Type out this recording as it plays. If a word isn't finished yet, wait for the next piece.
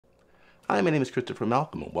Hi, my name is Christopher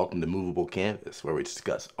Malcolm, and welcome to Movable Canvas, where we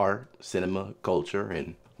discuss art, cinema, culture,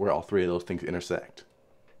 and where all three of those things intersect.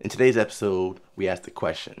 In today's episode, we ask the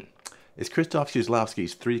question, is Krzysztof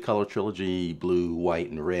Kieslowski's three-color trilogy, blue, white,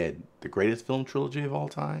 and red, the greatest film trilogy of all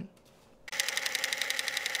time?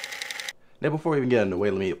 Now, before we even get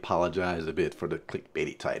underway, let me apologize a bit for the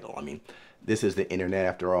clickbaity title. This is the internet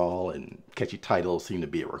after all, and catchy titles seem to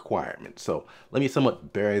be a requirement. So let me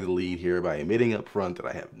somewhat bury the lead here by admitting up front that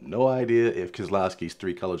I have no idea if Kieslowski's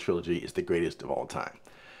three-color trilogy is the greatest of all time.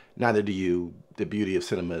 Neither do you. The beauty of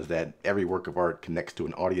cinema is that every work of art connects to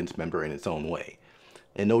an audience member in its own way,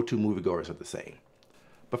 and no two moviegoers are the same.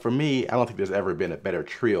 But for me, I don't think there's ever been a better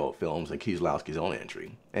trio of films than Kieslowski's own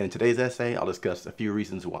entry, and in today's essay, I'll discuss a few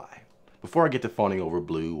reasons why. Before I get to fawning over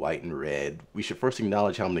blue, white, and red, we should first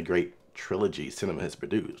acknowledge how many great trilogies cinema has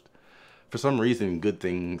produced. For some reason, good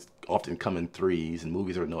things often come in threes, and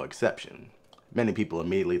movies are no exception. Many people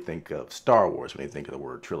immediately think of Star Wars when they think of the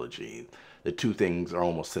word trilogy. The two things are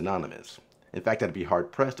almost synonymous. In fact, I'd be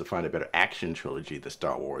hard-pressed to find a better action trilogy than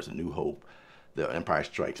Star Wars, A New Hope, The Empire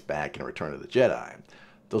Strikes Back, and Return of the Jedi.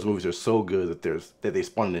 Those movies are so good that they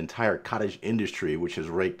spawned an entire cottage industry which has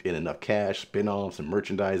raked in enough cash, spin-offs, and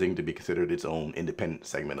merchandising to be considered its own independent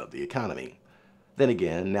segment of the economy. Then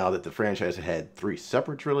again, now that the franchise has had three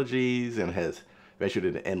separate trilogies and has ventured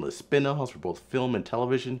into endless spin-offs for both film and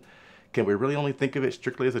television, can we really only think of it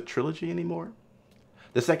strictly as a trilogy anymore?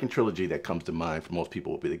 The second trilogy that comes to mind for most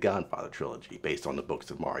people would be the Godfather trilogy, based on the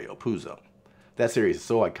books of Mario Puzo. That series is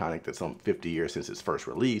so iconic that some 50 years since its first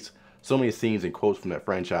release, so many scenes and quotes from that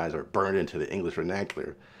franchise are burned into the English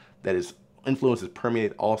vernacular that its influences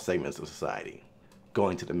permeate all segments of society.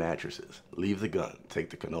 Going to the mattresses, leave the gun, take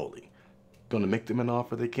the cannoli. Gonna make them an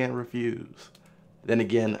offer they can't refuse. Then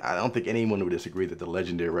again, I don't think anyone would disagree that the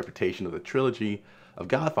legendary reputation of the trilogy of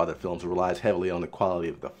Godfather films relies heavily on the quality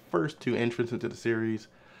of the first two entrants into the series,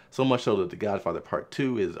 so much so that The Godfather Part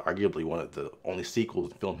 2 is arguably one of the only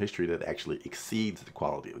sequels in film history that actually exceeds the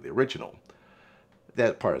quality of the original.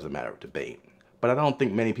 That part is a matter of debate, but I don't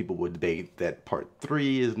think many people would debate that Part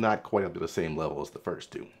 3 is not quite up to the same level as the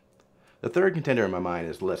first two. The third contender in my mind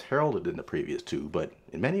is less heralded than the previous two, but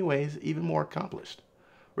in many ways even more accomplished.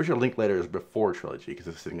 Richard Linklater's Before trilogy,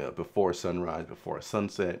 consisting of Before Sunrise, Before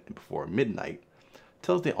Sunset, and Before Midnight,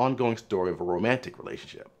 tells the ongoing story of a romantic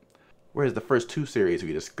relationship. Whereas the first two series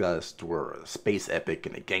we discussed were a space epic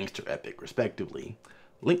and a gangster epic, respectively,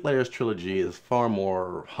 Linklater's trilogy is far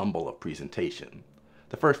more humble of presentation.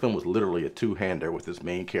 The first film was literally a two-hander with its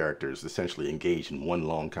main characters essentially engaged in one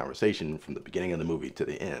long conversation from the beginning of the movie to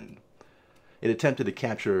the end. It attempted to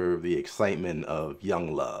capture the excitement of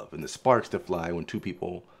young love and the sparks that fly when two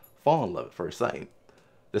people fall in love at first sight.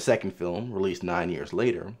 The second film, released 9 years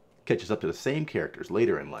later, catches up to the same characters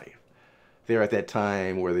later in life. They are at that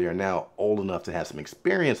time where they are now old enough to have some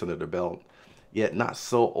experience under their belt, yet not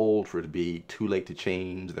so old for it to be too late to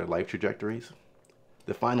change their life trajectories.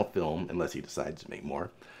 The final film, unless he decides to make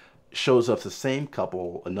more, shows us the same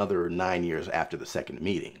couple another 9 years after the second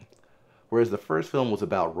meeting. Whereas the first film was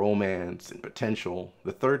about romance and potential,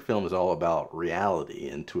 the third film is all about reality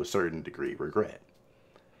and, to a certain degree, regret.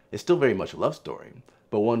 It's still very much a love story,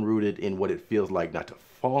 but one rooted in what it feels like not to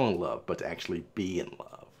fall in love, but to actually be in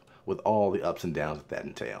love, with all the ups and downs that that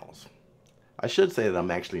entails. I should say that I'm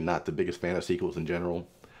actually not the biggest fan of sequels in general.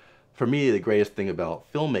 For me, the greatest thing about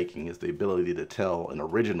filmmaking is the ability to tell an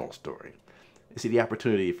original story. It's the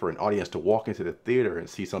opportunity for an audience to walk into the theater and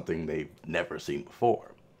see something they've never seen before.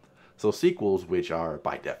 So sequels, which are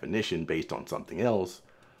by definition based on something else,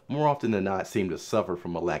 more often than not seem to suffer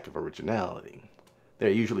from a lack of originality. They're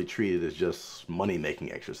usually treated as just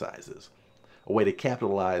money-making exercises, a way to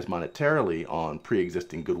capitalize monetarily on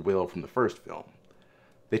pre-existing goodwill from the first film.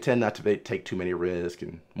 They tend not to take too many risks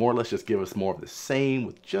and more or less just give us more of the same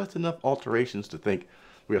with just enough alterations to think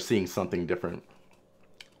we are seeing something different.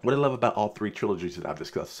 What I love about all three trilogies that I've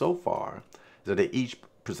discussed so far is that they each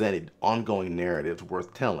presented ongoing narratives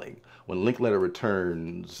worth telling. When Linklater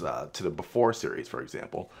returns to the Before series, for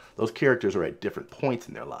example, those characters are at different points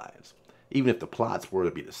in their lives. Even if the plots were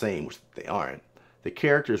to be the same, which they aren't, the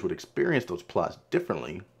characters would experience those plots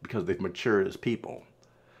differently because they've matured as people.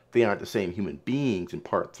 They aren't the same human beings in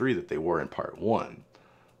Part 3 that they were in Part 1.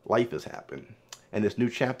 Life has happened, and this new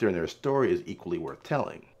chapter in their story is equally worth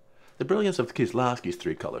telling. The brilliance of Kieslowski's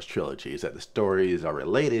Three Colors trilogy is that the stories are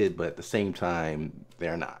related, but at the same time,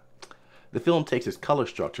 they're not. The film takes its color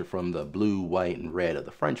structure from the blue, white, and red of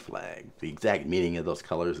the French flag. The exact meaning of those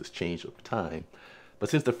colors has changed over time, but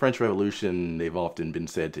since the French Revolution, they've often been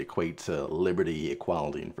said to equate to liberty,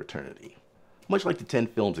 equality, and fraternity. Much like the 10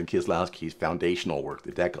 films in Kieslowski's foundational work,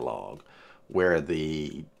 The Decalogue, where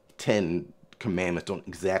the 10 commandments don't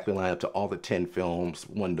exactly line up to all the 10 films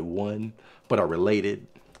one to one, but are related,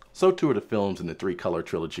 so too are the films in the three-color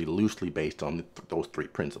trilogy loosely based on those three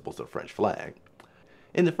principles of French flag.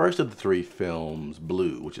 In the first of the three films,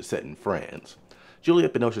 Blue, which is set in France,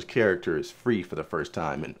 Juliette Binoche's character is free for the first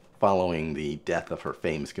time and following the death of her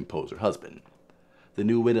famous composer husband. The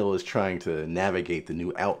new widow is trying to navigate the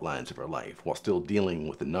new outlines of her life while still dealing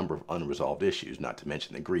with a number of unresolved issues, not to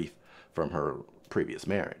mention the grief from her previous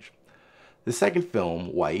marriage. The second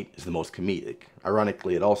film, White, is the most comedic.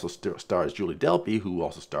 Ironically, it also stars Julie Delpy, who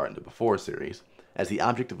also starred in the Before series, as the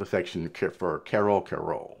object of affection for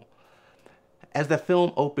Carole. As the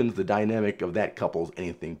film opens, the dynamic of that couple is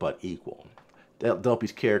anything but equal.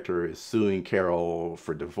 Delpy's character is suing Carole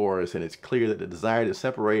for divorce, and it's clear that the desire to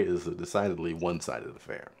separate is a decidedly one-sided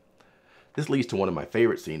affair. This leads to one of my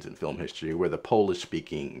favorite scenes in film history, where the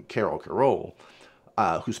Polish-speaking Carole,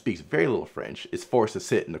 who speaks very little French, is forced to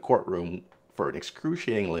sit in the courtroom for an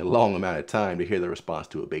excruciatingly long amount of time to hear the response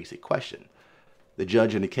to a basic question. The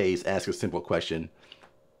judge in the case asks a simple question: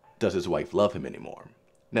 does his wife love him anymore?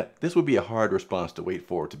 Now, this would be a hard response to wait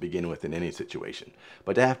for to begin with in any situation,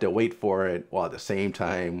 but to have to wait for it while at the same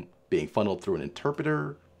time being funneled through an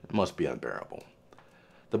interpreter must be unbearable.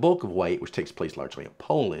 The bulk of White, which takes place largely in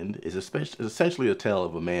Poland, is essentially a tale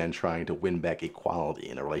of a man trying to win back equality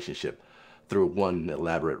in a relationship through one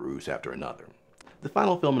elaborate ruse after another. The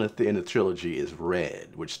final film in the trilogy is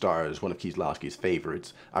Red, which stars one of Kieslowski's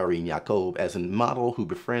favorites, Irene Jacob, as a model who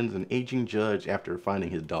befriends an aging judge after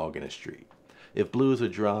finding his dog in a street. If Blue is a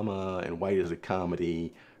drama and White is a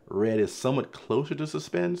comedy, Red is somewhat closer to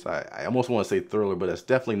suspense. I almost want to say thriller, but it's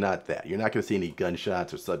definitely not that. You're not going to see any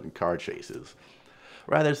gunshots or sudden car chases.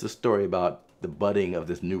 Rather, it's a story about the budding of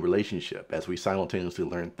this new relationship as we simultaneously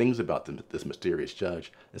learn things about this mysterious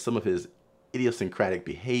judge and some of his idiosyncratic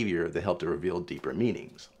behavior that help to reveal deeper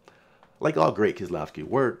meanings. Like all great Kieslowski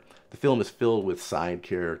work, the film is filled with side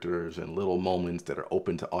characters and little moments that are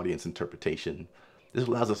open to audience interpretation. This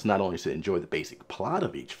allows us not only to enjoy the basic plot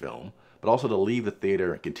of each film, but also to leave the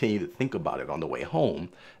theater and continue to think about it on the way home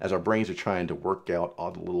as our brains are trying to work out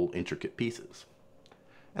all the little intricate pieces.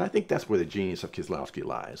 And I think that's where the genius of Kieslowski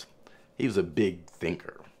lies. He was a big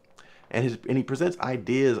thinker. And he presents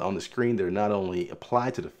ideas on the screen that are not only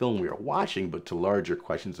applied to the film we are watching, but to larger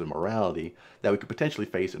questions of morality that we could potentially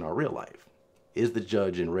face in our real life. Is the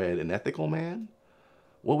judge in Red an ethical man?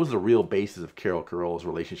 What was the real basis of Carole's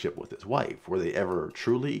relationship with his wife? Were they ever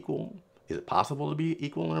truly equal? Is it possible to be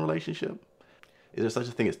equal in a relationship? Is there such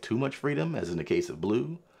a thing as too much freedom, as in the case of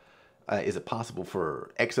Blue? Is it possible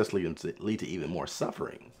for excess lead to even more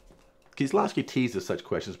suffering? Kieslowski teases such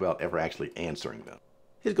questions without ever actually answering them.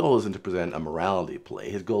 His goal isn't to present a morality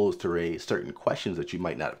play. His goal is to raise certain questions that you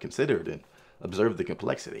might not have considered and observe the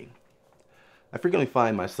complexity. I frequently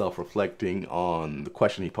find myself reflecting on the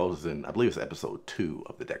question he poses in, I believe it's episode 2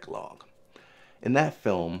 of the Decalogue. In that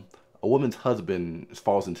film, a woman's husband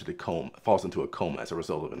falls into a coma as a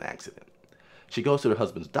result of an accident. She goes to her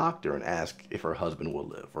husband's doctor and asks if her husband will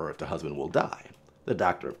live or if the husband will die. The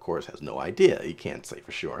doctor, of course, has no idea. He can't say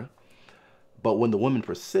for sure. But when the woman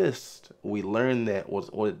persists, we learn that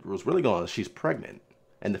what was really going on is she's pregnant,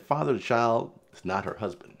 and the father of the child is not her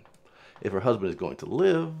husband. If her husband is going to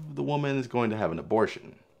live, the woman is going to have an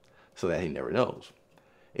abortion, so that he never knows.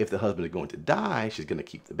 If the husband is going to die, she's going to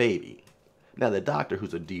keep the baby. Now, the doctor,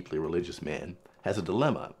 who's a deeply religious man, has a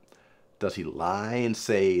dilemma. Does he lie and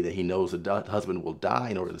say that he knows the husband will die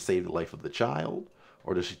in order to save the life of the child?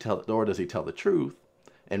 Or does he tell the truth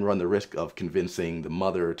and run the risk of convincing the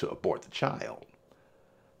mother to abort the child?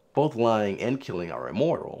 Both lying and killing are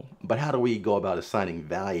immoral, but how do we go about assigning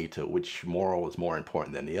value to which moral is more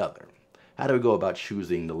important than the other? How do we go about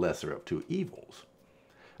choosing the lesser of two evils?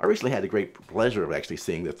 I recently had the great pleasure of actually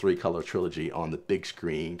seeing the three-color trilogy on the big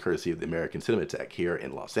screen, courtesy of the American Cinematheque here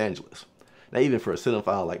in Los Angeles. Now, even for a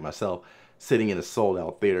cinephile like myself, sitting in a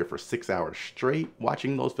sold-out theater for 6 hours straight,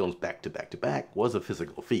 watching those films back to back to back was a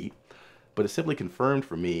physical feat, but it simply confirmed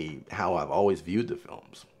for me how I've always viewed the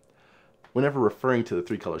films. Whenever referring to the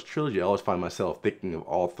Three Colors trilogy, I always find myself thinking of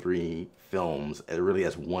all three films really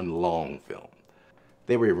as one long film.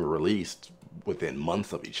 They were even released within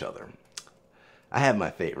months of each other. I have my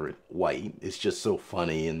favorite, White. It's just so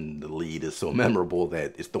funny and the lead is so memorable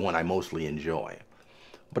that it's the one I mostly enjoy.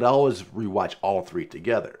 But I always rewatch all three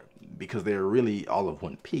together because they're really all of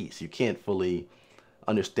one piece. You can't fully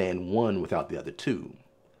understand one without the other two.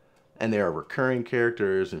 And there are recurring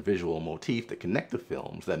characters and visual motifs that connect the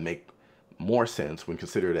films that make more sense when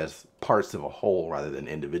considered as parts of a whole rather than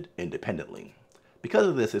independently. Because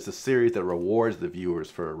of this, it's a series that rewards the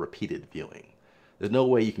viewers for repeated viewing. There's no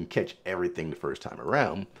way you can catch everything the first time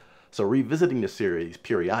around, So revisiting the series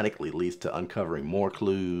periodically leads to uncovering more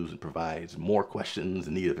clues and provides more questions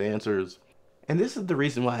in need of answers. And this is the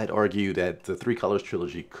reason why I'd argue that the Three Colors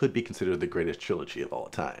trilogy could be considered the greatest trilogy of all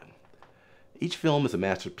time. Each film is a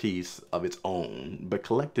masterpiece of its own, but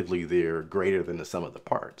collectively they're greater than the sum of the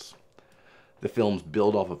parts. The films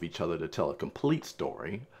build off of each other to tell a complete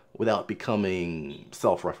story without becoming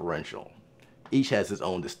self-referential. Each has its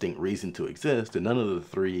own distinct reason to exist, and none of the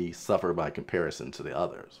three suffer by comparison to the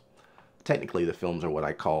others. Technically, the films are what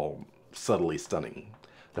I call subtly stunning.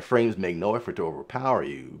 The frames make no effort to overpower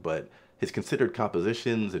you, but his considered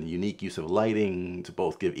compositions and unique use of lighting to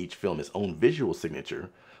both give each film its own visual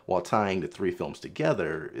signature while tying the three films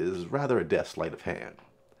together is rather a deft sleight of hand.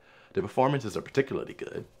 The performances are particularly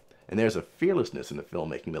good, and there's a fearlessness in the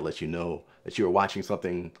filmmaking that lets you know that you are watching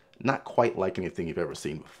something not quite like anything you've ever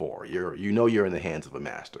seen before. You know you're in the hands of a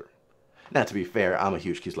master. Now, to be fair, I'm a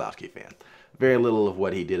huge Kieslowski fan. Very little of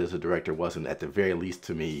what he did as a director wasn't, at the very least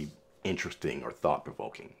to me, interesting or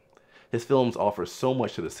thought-provoking. His films offer so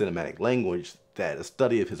much to the cinematic language that a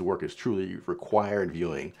study of his work is truly required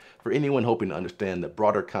viewing for anyone hoping to understand the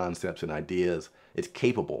broader concepts and ideas it's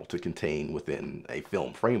capable to contain within a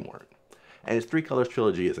film framework. And his Three Colors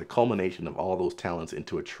trilogy is a culmination of all those talents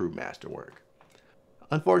into a true masterwork.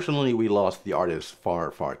 Unfortunately, we lost the artist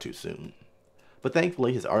far, far too soon. But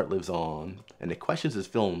thankfully, his art lives on, and the questions his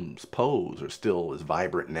films pose are still as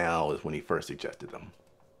vibrant now as when he first suggested them.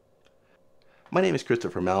 My name is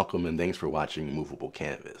Christopher Malcolm, and thanks for watching Movable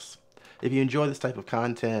Canvas. If you enjoy this type of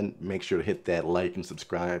content, make sure to hit that like and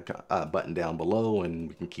subscribe button down below, and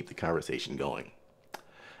we can keep the conversation going.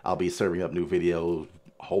 I'll be serving up new videos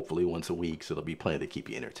hopefully once a week, so there'll be plenty to keep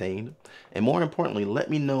you entertained. And more importantly, let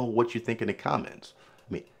me know what you think in the comments.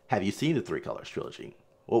 Have you seen the Three Colors trilogy?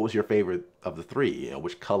 What was your favorite of the three?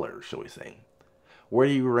 Which color, shall we say? Where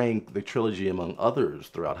do you rank the trilogy among others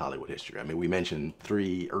throughout Hollywood history? We mentioned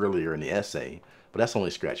three earlier in the essay, but that's only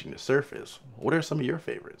scratching the surface. What are some of your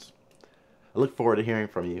favorites? I look forward to hearing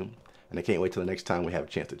from you, and I can't wait till the next time we have a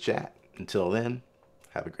chance to chat. Until then,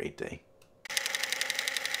 have a great day.